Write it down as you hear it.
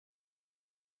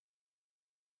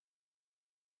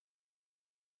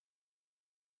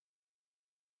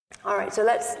All right, so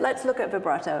let's look at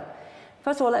vibrato.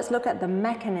 First of all, let's look at the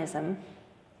mechanism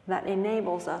that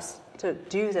enables us to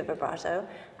do the vibrato,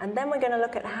 and then we're going to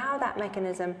look at how that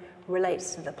mechanism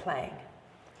relates to the playing,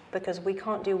 because we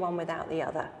can't do one without the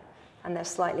other, and they're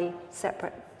slightly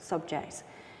separate subjects.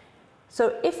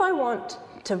 So if I want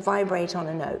to vibrate on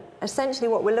a note, essentially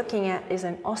what we're looking at is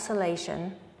an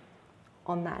oscillation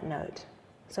on that note.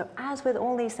 So as with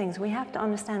all these things, we have to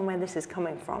understand where this is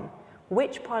coming from.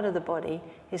 Which part of the body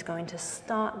is going to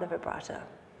start the vibrato?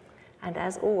 And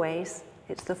as always,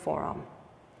 it's the forearm.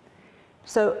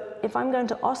 So if I'm going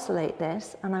to oscillate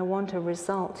this and I want a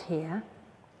result here,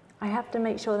 I have to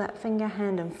make sure that finger,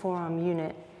 hand, and forearm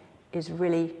unit is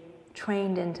really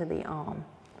trained into the arm.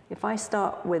 If I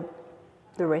start with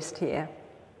the wrist here,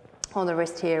 or the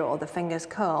wrist here, or the fingers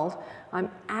curled,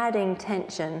 I'm adding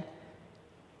tension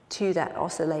to that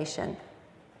oscillation.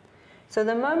 So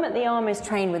the moment the arm is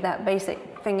trained with that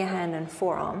basic finger, hand, and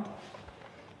forearm,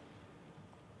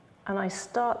 and I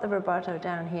start the vibrato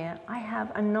down here, I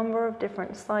have a number of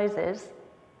different sizes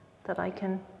that I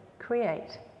can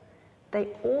create. They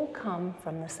all come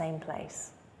from the same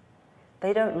place.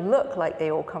 They don't look like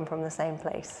they all come from the same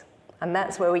place. And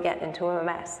that's where we get into a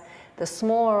mess. The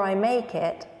smaller I make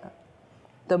it,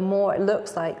 the more it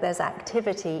looks like there's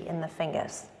activity in the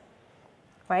fingers,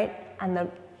 right? And the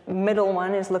middle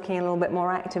one is looking a little bit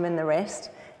more active in the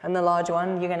wrist, and the large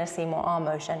one, you're going to see more arm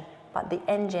motion, but the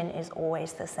engine is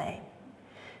always the same.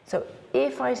 So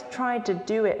if I tried to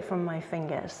do it from my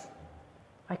fingers,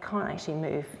 I can't actually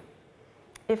move.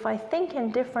 If I think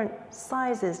in different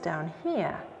sizes down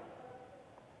here,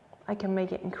 I can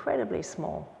make it incredibly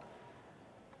small,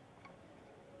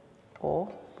 or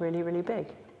really, really big.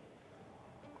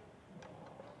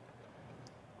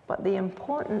 But the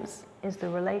important thing is the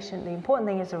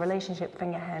relationship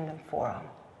finger, hand, and forearm.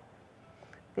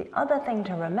 The other thing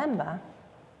to remember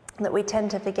that we tend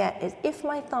to forget is if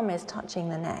my thumb is touching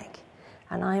the neck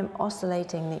and I am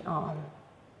oscillating the arm,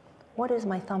 what is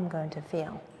my thumb going to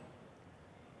feel?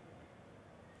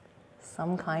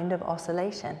 Some kind of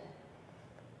oscillation.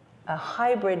 A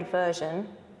hybrid version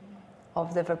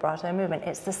of the vibrato movement.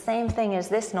 It's the same thing as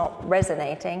this not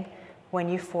resonating when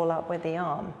you fall up with the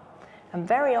arm. And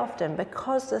very often,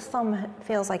 because the thumb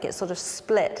feels like it's sort of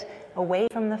split away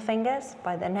from the fingers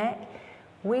by the neck,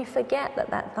 we forget that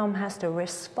that thumb has to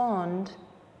respond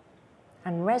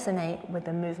and resonate with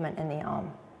the movement in the arm.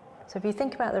 So if you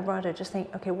think about the vibrato, just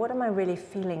think, okay, what am I really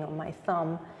feeling on my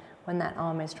thumb when that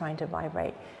arm is trying to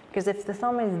vibrate? Because if the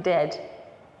thumb is dead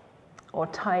or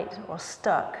tight or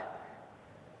stuck,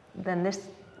 then this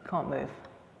can't move.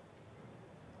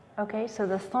 Okay, so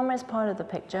the thumb is part of the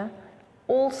picture.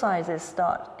 All sizes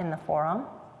start in the forearm.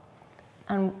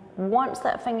 And once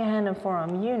that finger, hand, and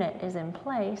forearm unit is in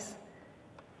place,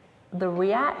 the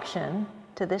reaction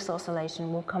to this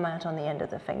oscillation will come out on the end of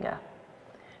the finger.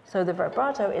 So the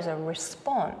vibrato is a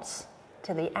response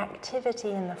to the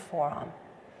activity in the forearm.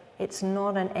 It's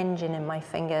not an engine in my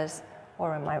fingers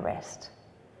or in my wrist.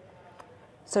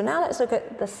 So now let's look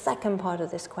at the second part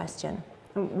of this question.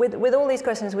 With all these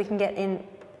questions we can get in,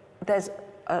 there's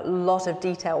a lot of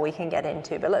detail we can get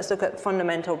into, but let's look at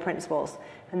fundamental principles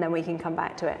and then we can come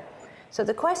back to it. So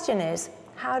the question is,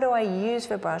 how do I use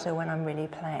vibrato when I'm really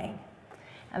playing?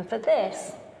 And for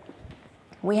this,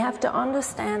 we have to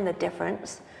understand the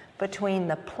difference between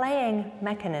the playing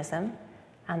mechanism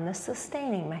and the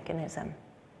sustaining mechanism,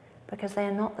 because they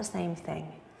are not the same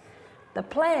thing. The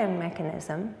playing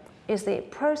mechanism is the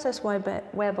process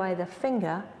whereby the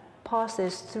finger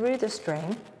passes through the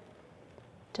string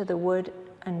to the wood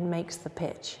and makes the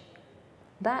pitch.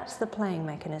 That's the playing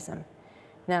mechanism.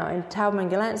 Now, in Taubman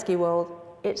Golandsky world,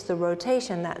 it's the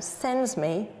rotation that sends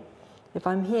me, if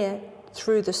I'm here,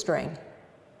 through the string.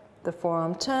 The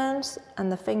forearm turns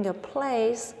and the finger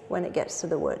plays when it gets to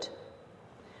the wood.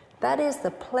 That is the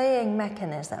playing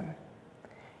mechanism.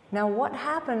 Now, what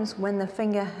happens when the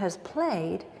finger has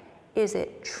played is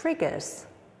it triggers,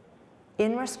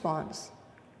 in response,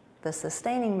 the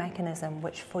sustaining mechanism,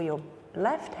 which for your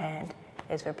left hand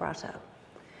is vibrato.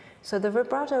 So the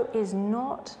vibrato is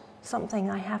not something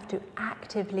I have to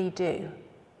actively do.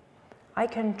 I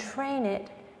can train it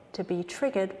to be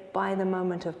triggered by the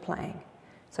moment of playing.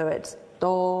 So it's do,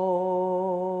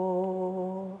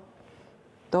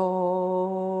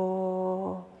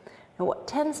 do. Now what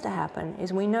tends to happen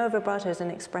is we know vibrato is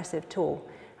an expressive tool,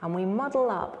 and we muddle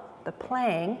up the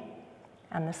playing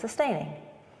and the sustaining.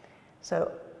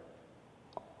 So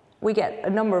we get a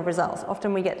number of results.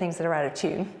 Often we get things that are out of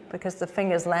tune because the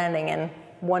finger's landing in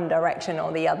one direction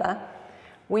or the other.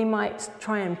 We might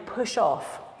try and push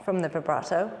off from the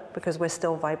vibrato because we're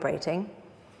still vibrating.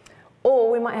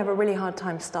 Or we might have a really hard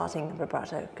time starting the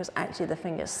vibrato because actually the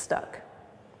finger's stuck.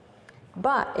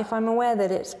 But if I'm aware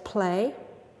that it's play,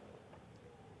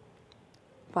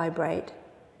 vibrate,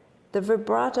 the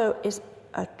vibrato is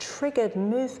a triggered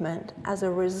movement as a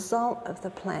result of the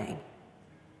playing.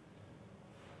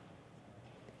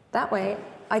 That way,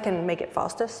 I can make it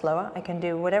faster, slower, I can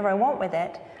do whatever I want with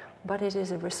it, but it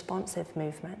is a responsive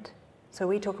movement. So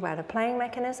we talk about a playing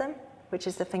mechanism, which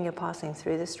is the finger passing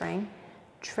through the string,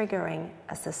 triggering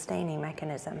a sustaining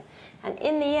mechanism. And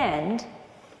in the end,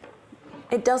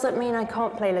 it doesn't mean I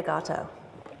can't play legato.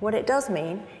 What it does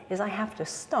mean is I have to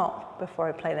stop before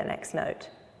I play the next note.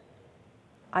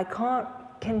 I can't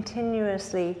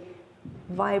continuously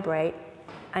vibrate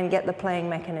and get the playing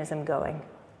mechanism going.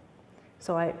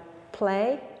 So I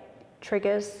play,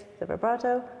 triggers the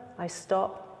vibrato, I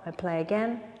stop, I play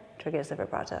again, triggers the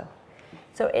vibrato.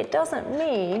 So it doesn't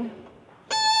mean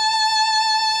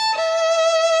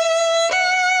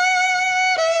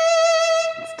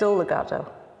it's still legato.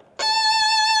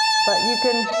 But you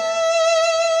can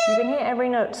hear every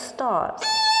note starts.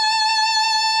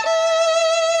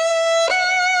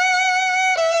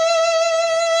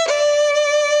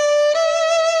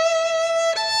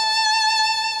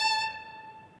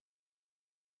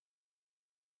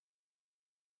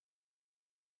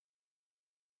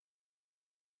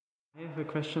 I have a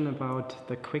question about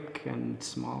the quick and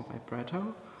small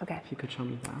vibrato. Okay. If you could show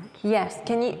me that. Yes.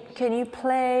 Can you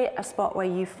play a spot where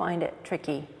you find it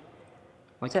tricky?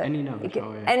 Like So any note?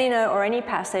 Any note or any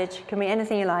passage, can be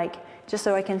anything you like, just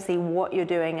so I can see what you're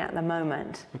doing at the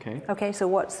moment. Okay. Okay, so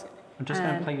what's... I'm just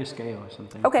going to play your scale or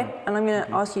something. Okay, and I'm going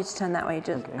to ask you to turn that way,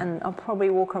 and I'll probably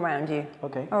walk around you.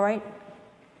 Okay. All right?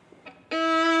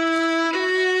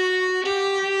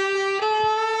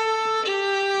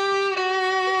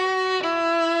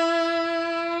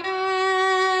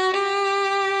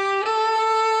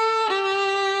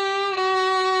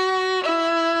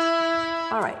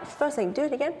 All right, first thing, do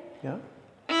it again. Yeah.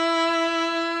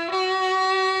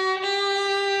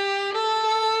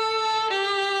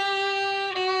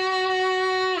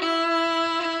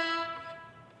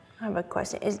 I have a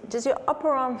question. Does your upper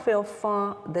arm feel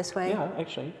far this way? Yeah,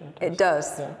 actually. It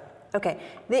does? Yeah. Okay.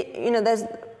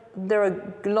 There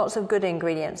are lots of good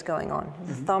ingredients going on.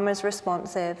 The thumb is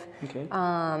responsive. Okay.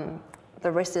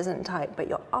 The wrist isn't tight, but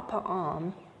your upper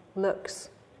arm looks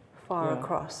far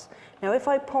across. Now, if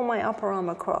I pull my upper arm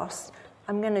across,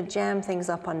 I'm going to jam things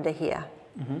up under here.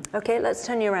 Okay, let's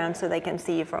turn you around so they can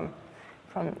see you from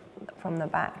the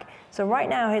back. So right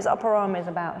now, his upper arm is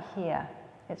about here.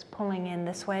 It's pulling in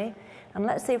this way. And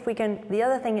let's see if we can, the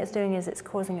other thing it's doing is it's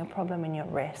causing a problem in your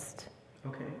wrist.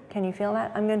 Okay. Can you feel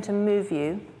that? I'm going to move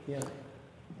you. Yeah.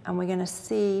 And we're going to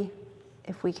see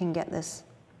if we can get this.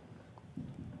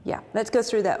 Yeah, let's go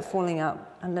through that falling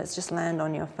up, and let's just land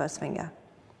on your first finger.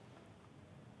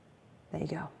 There you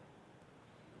go.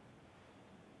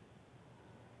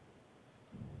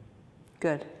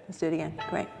 Good. Let's do it again.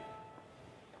 Great.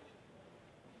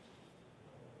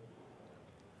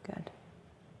 Good.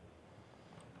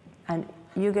 And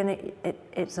you're going to,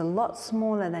 it's a lot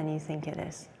smaller than you think it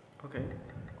is. Okay.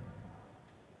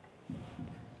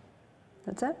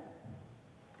 That's it?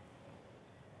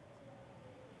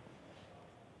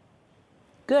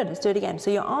 Good, let's do it again.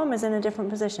 So your arm is in a different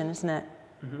position, isn't it?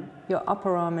 Your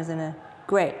upper arm is in a,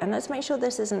 great. And let's make sure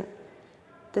this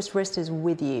wrist is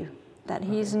with you, that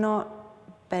he's not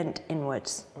bent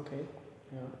inwards. Okay,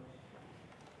 yeah.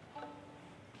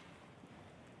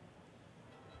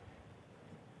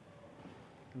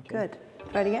 Okay. Good.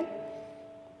 Try it again.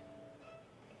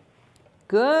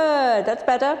 Good, that's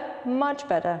better, much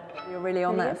better. You're really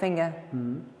on that finger.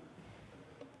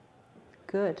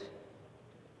 Good.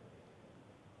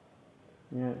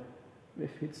 Yeah, it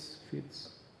fits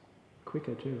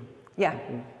quicker too. Yeah.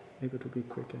 Able to be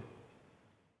quicker.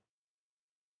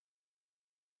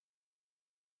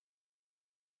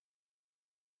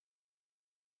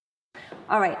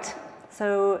 All right,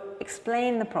 so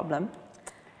explain the problem.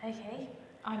 Okay,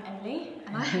 I'm Emily,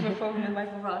 and I have a problem with my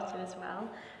vibrato as well,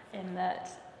 in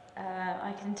that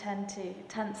I can tend to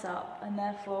tense up, and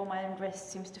therefore my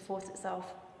wrist seems to force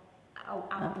itself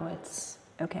outwards.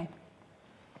 Okay.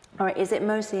 All right, is it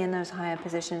mostly in those higher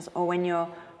positions, or when you're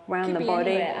round the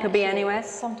body? Anywhere, Could be actually. anywhere?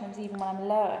 Sometimes even when I'm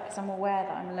lower, because I'm aware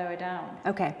that I'm lower down.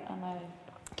 Okay. I know.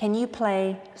 Can you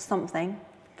play something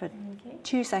for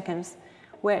 2 seconds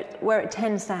where it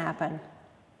tends to happen?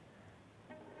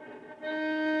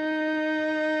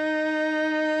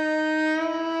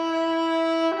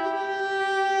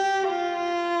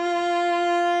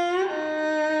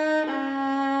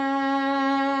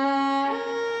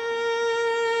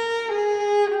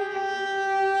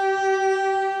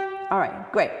 All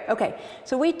great. Okay,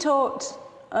 so we talked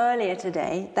earlier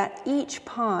today that each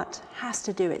part has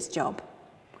to do its job,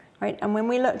 right? And when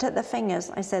we looked at the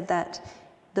fingers, I said that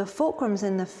the fulcrums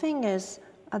in the fingers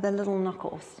are the little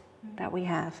knuckles that we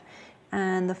have.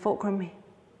 And the fulcrum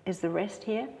is the wrist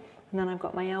here, and then I've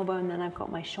got my elbow, and then I've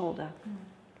got my shoulder.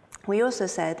 We also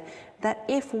said that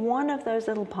if one of those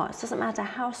little parts, doesn't matter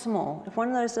how small, if one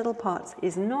of those little parts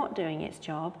is not doing its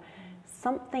job,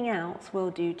 something else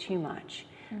will do too much.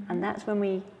 And that's when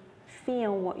we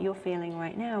feel what you're feeling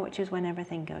right now, which is when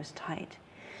everything goes tight.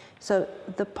 So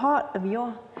the part of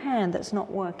your hand that's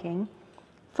not working,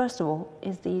 first of all,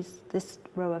 is this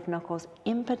row of knuckles,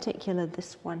 in particular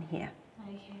this one here.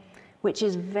 Which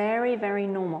is very, very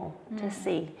normal to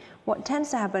see. What tends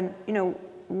to happen, you know,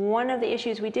 one of the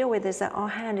issues we deal with is that our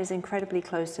hand is incredibly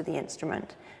close to the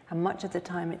instrument, and much of the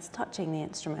time it's touching the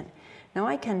instrument. Now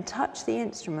I can touch the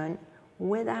instrument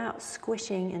without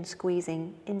squishing and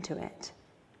squeezing into it.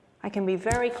 I can be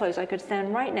very close. I could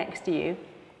stand right next to you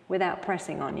without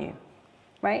pressing on you,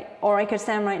 right? Or I could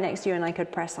stand right next to you and I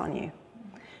could press on you.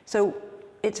 So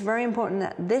it's very important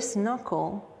that this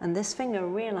knuckle and this finger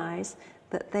realize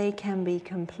that they can be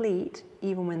complete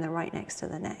even when they're right next to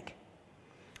the neck.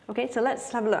 Okay, so let's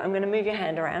have a look. I'm going to move your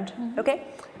hand around. Okay,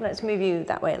 let's move you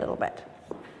that way a little bit.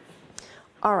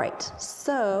 All right,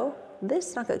 so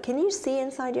this knuckle, can you see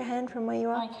inside your hand from where you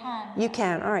are? I can. You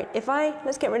can, all right.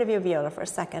 Let's get rid of your viola for a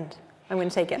second. I'm going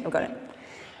to take it, I've got it.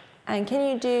 And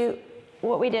can you do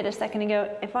what we did a second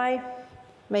ago? If I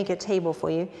make a table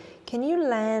for you, can you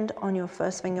land on your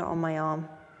first finger on my arm?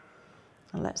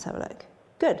 And let's have a look.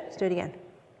 Good, let's do it again.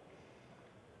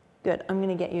 Good, I'm going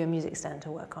to get you a music stand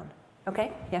to work on.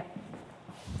 Okay, yeah.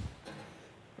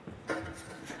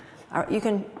 All right, you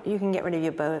can get rid of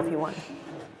your bow if you want.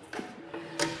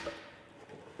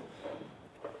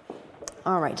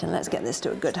 All right, and let's get this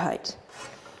to a good height.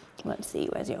 Let's see,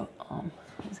 where's your arm?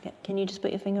 Can you just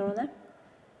put your finger on there?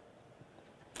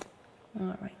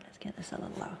 All right, let's get this a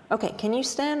little lower. Okay, can you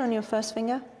stand on your first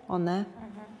finger on there?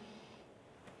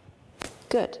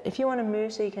 Good. If you want to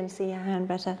move so you can see your hand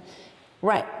better.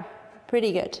 Right,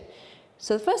 pretty good.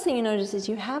 So the first thing you notice is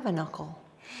you have a knuckle.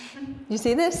 You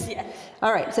see this? Yes.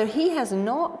 All right, so he has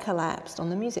not collapsed on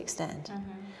the music stand.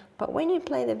 But when you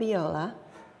play the viola,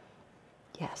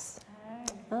 yes.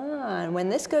 And when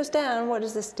this goes down, what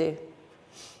does this do?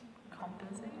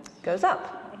 Compensate. Goes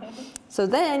up. So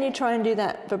then you try and do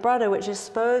that vibrato, which is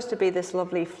supposed to be this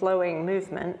lovely flowing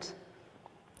movement.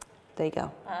 There you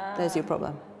go. There's your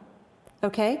problem.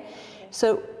 Okay?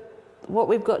 So what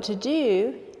we've got to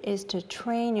do is to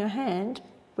train your hand,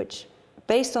 which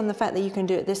based on the fact that you can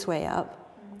do it this way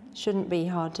up, shouldn't be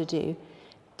hard to do,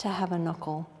 to have a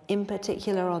knuckle, in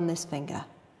particular on this finger.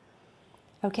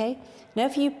 Okay? Now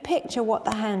if you picture what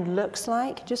the hand looks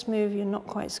like, just move, you're not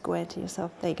quite square to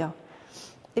yourself, there you go.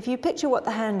 If you picture what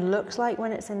the hand looks like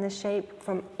when it's in this shape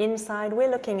from inside, we're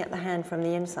looking at the hand from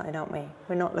the inside, aren't we?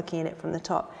 We're not looking at it from the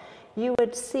top. You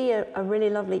would see a really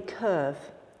lovely curve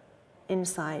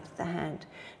inside the hand.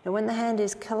 Now when the hand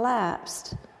is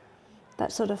collapsed,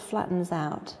 that sort of flattens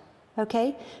out.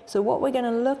 Okay? So what we're going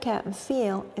to look at and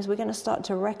feel is we're going to start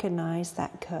to recognize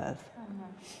that curve.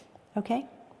 Okay?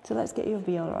 So let's get your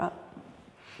viola up.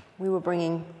 We were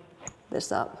bringing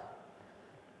this up.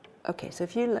 Okay, so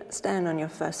if you stand on your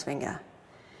first finger,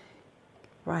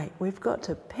 right, we've got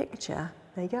to picture,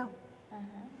 there you go.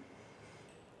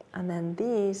 And then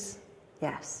these,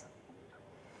 yes.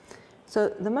 So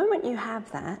the moment you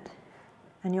have that,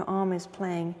 and your arm is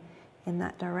playing in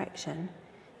that direction,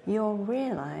 you'll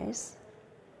realize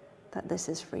that this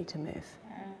is free to move.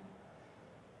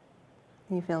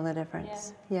 You feel the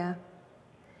difference? Yeah.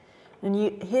 And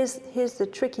here's the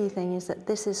tricky thing is that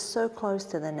this is so close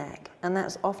to the neck, and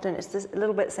that's often, it's this, a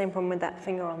little bit the same problem with that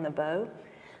finger on the bow,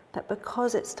 that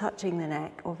because it's touching the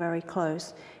neck or very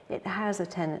close, it has a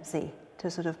tendency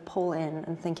to sort of pull in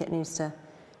and think it needs to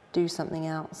do something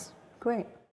else. Great.